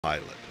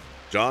Pilot.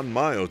 John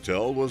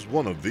Miotell was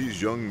one of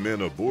these young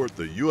men aboard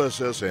the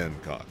USS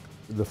Hancock.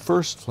 The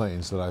first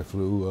planes that I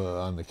flew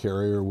on the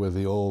carrier were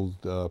the old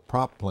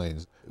prop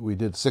planes. We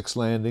did 6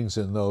 landings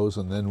in those,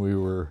 and then we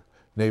were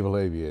naval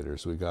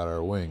aviators. We got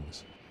our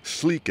wings.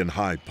 Sleek and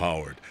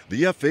high-powered,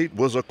 the F-8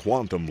 was a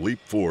quantum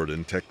leap forward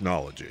in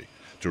technology.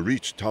 To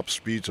reach top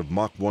speeds of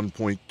Mach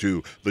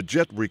 1.2, the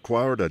jet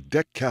required a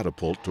deck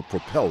catapult to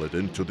propel it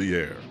into the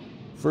air.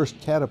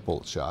 First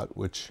catapult shot,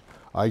 which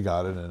I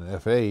got in an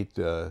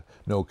F-8,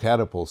 no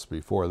catapults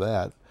before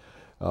that.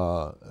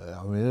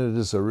 I mean, it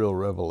is a real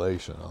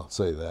revelation, I'll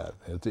say that.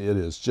 It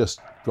is just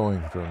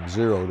going from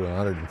 0 to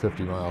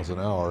 150 miles an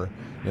hour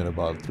in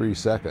about 3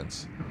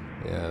 seconds.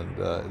 And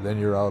then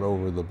you're out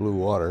over the blue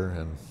water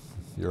and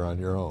you're on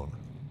your own.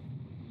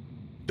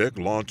 Deck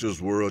launches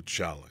were a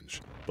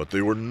challenge, but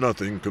they were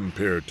nothing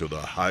compared to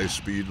the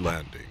high-speed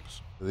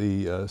landings.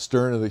 The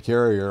stern of the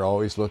carrier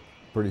always looked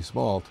pretty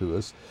small to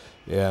us,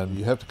 and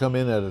you have to come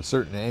in at a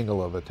certain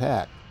angle of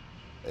attack.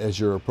 As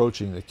you're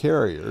approaching the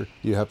carrier,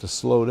 you have to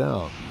slow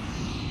down.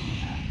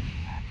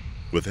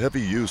 With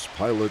heavy use,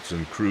 pilots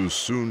and crews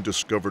soon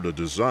discovered a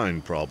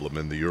design problem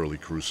in the early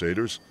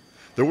Crusaders.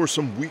 There were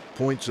some weak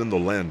points in the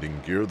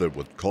landing gear that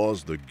would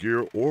cause the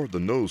gear or the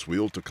nose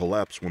wheel to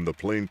collapse when the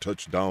plane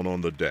touched down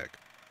on the deck.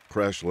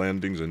 Crash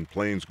landings and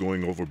planes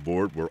going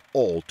overboard were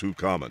all too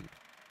common.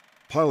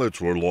 Pilots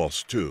were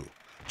lost too.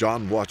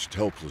 John watched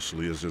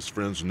helplessly as his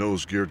friend's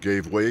nose gear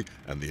gave way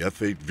and the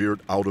F-8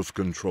 veered out of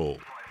control.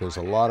 There's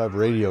a lot of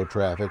radio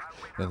traffic,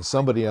 and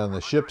somebody on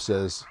the ship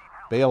says,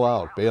 bail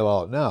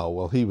out now.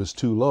 Well, he was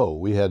too low.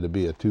 We had to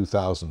be at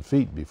 2,000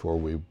 feet before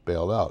we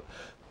bailed out.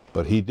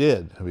 But he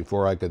did,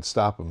 before I could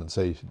stop him and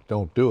say,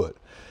 don't do it.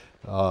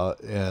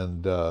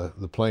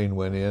 The plane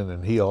went in,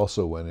 and he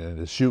also went in.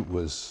 His chute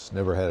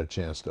never had a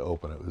chance to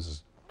open. It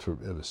was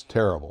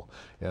terrible.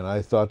 And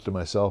I thought to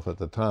myself at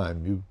the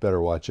time, you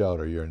better watch out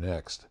or you're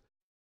next.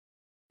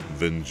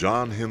 Then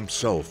John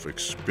himself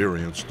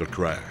experienced a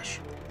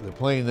crash. The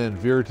plane then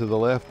veered to the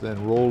left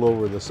and rolled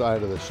over the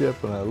side of the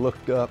ship, and I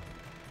looked up,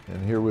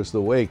 and here was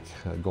the wake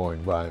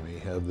going by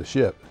me of the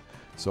ship.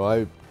 So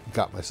I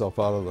got myself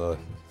out of the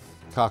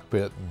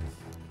cockpit,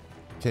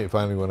 and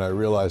finally when I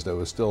realized I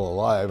was still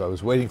alive, I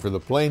was waiting for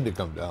the plane to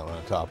come down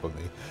on top of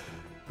me.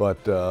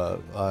 But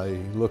I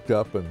looked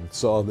up and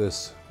saw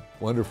this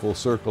wonderful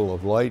circle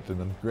of light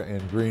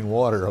and green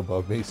water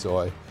above me, so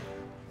I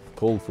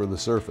pulled for the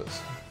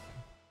surface.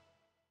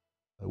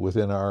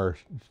 Within a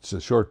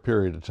short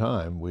period of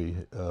time,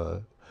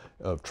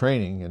 of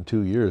training in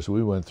 2 years,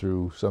 we went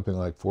through something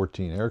like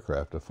 14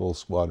 aircraft, a full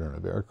squadron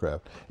of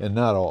aircraft, and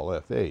not all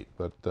F-8,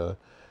 but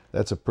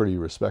that's a pretty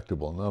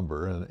respectable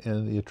number,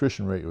 and the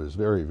attrition rate was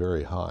very,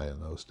 very high in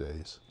those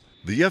days.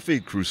 The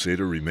F-8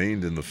 Crusader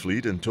remained in the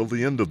fleet until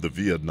the end of the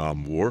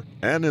Vietnam War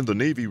and in the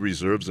Navy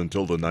Reserves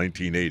until the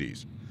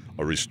 1980s.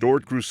 A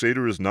restored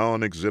Crusader is now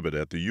on exhibit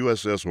at the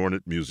USS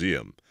Hornet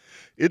Museum.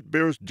 It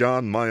bears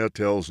John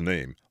Miotell's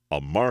name,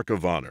 a mark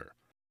of honor.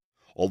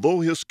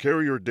 Although his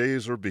carrier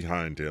days are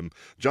behind him,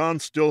 John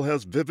still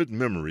has vivid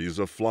memories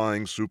of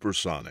flying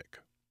supersonic.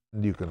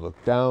 You can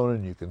look down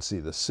and you can see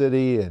the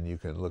city, and you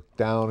can look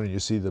down and you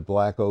see the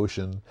black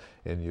ocean,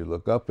 and you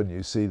look up and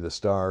you see the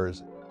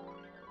stars.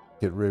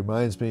 It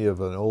reminds me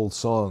of an old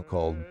song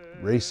called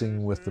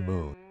Racing with the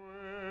Moon.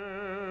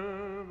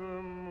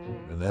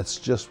 And that's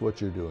just what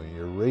you're doing.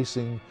 You're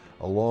racing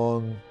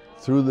along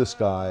through the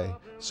sky,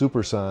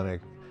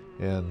 supersonic,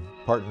 and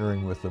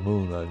partnering with the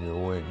moon on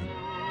your wing.